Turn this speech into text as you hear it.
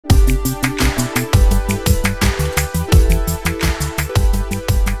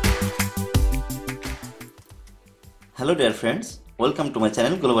Hello dear friends, welcome to my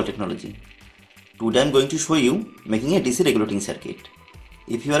channel Global Technology. Today I am going to show you making a DC regulating circuit.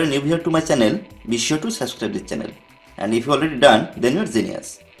 If you are a new viewer to my channel, be sure to subscribe this channel. And if you already done, then you are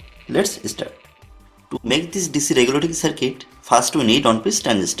genius. Let's start. To make this DC regulating circuit, first we need on-piece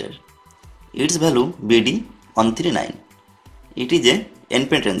transistor. Its value BD139. It is a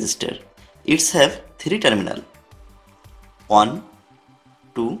NPN transistor. It have 3 terminal. 1,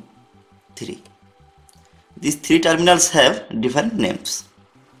 2, 3. These 3 terminals have different names.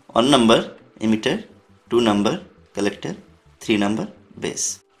 1 number emitter, 2 number collector, 3 number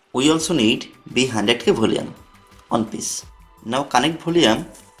base. We also need B100K volume on piece. Now connect volume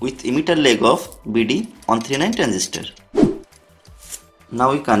with emitter leg of BD139 transistor.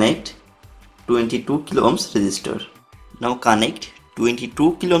 Now we connect 22 kilo ohms resistor. Now connect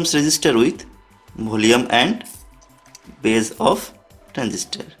 22 kilo ohms resistor with volume and base of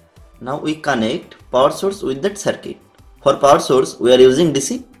transistor. Now we connect power source with that circuit. For power source we are using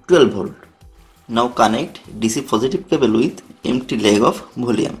DC 12 volt. Now connect DC positive cable with empty leg of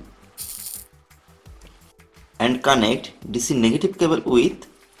volume. And connect DC negative cable with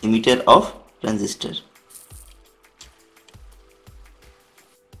emitter of transistor.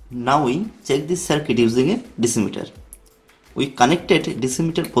 Now we check this circuit using a DC meter. We connected DC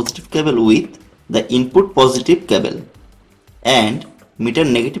meter positive cable with the input positive cable and meter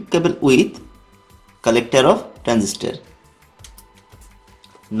negative cable with collector of transistor.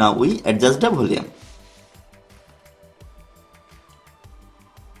 Now we adjust the volume.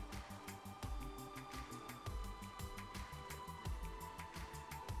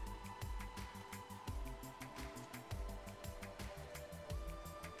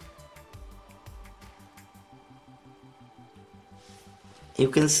 You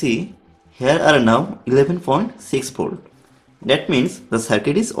can see here are now 11.6 volt. That means the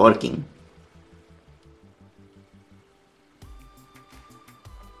circuit is working.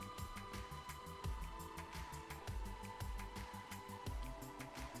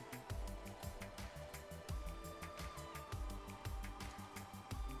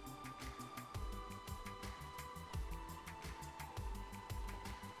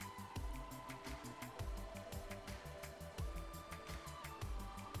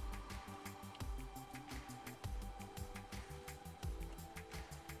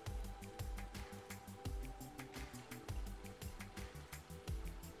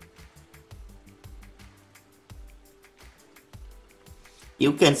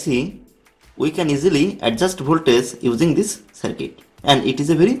 You can see we can easily adjust voltage using this circuit, and it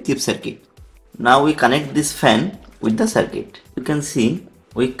is a very cheap circuit. Now we connect this fan with the circuit. You can see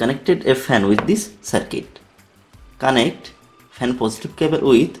we connected a fan with this circuit. Connect fan positive cable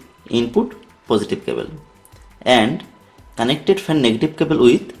with input positive cable and connected fan negative cable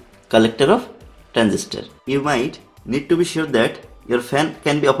with collector of transistor. You might need to be sure that your fan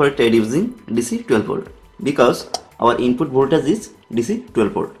can be operated using DC 12 volt because our input voltage is DC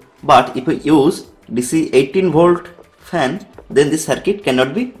 12 volt. But if we use DC 18 volt fan, then this circuit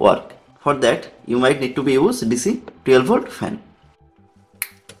cannot be work. For that you might need to be use DC 12 volt fan.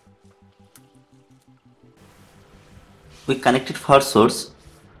 We connected first source.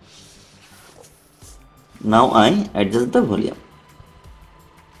 Now I adjust the volume.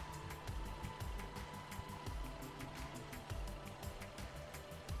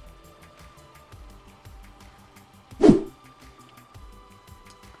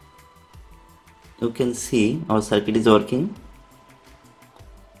 You can see our circuit is working.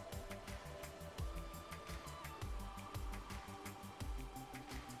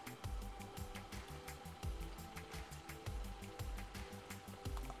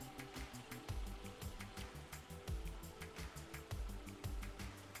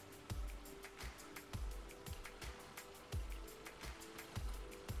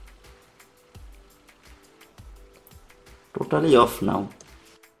 Totally off now.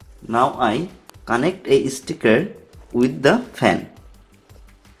 Now I connect a sticker with the fan.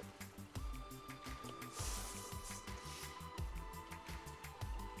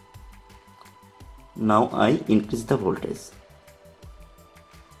 Now I increase the voltage.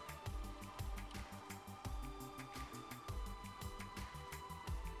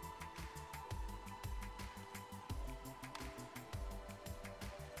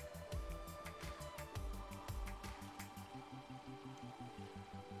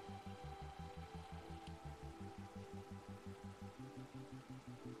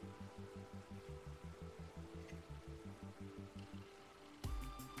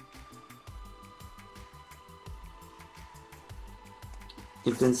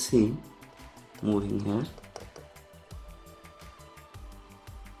 You can see moving here.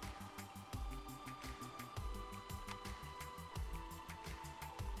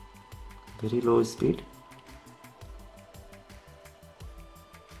 very low speed.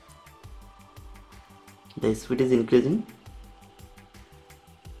 The speed is increasing.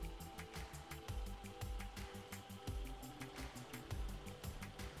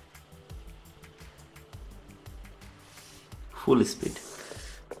 Full speed.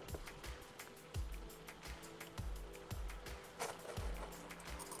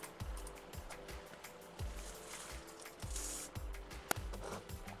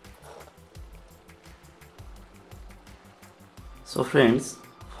 So friends,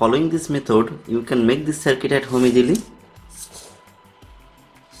 following this method, you can make this circuit at home easily.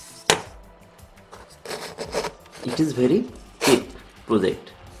 It is very cheap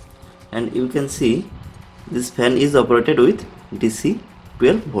project, and you can see this fan is operated with DC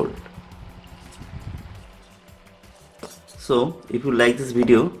 12 volt. So if you like this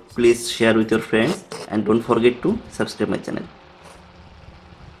video, please share with your friends and don't forget to subscribe my channel.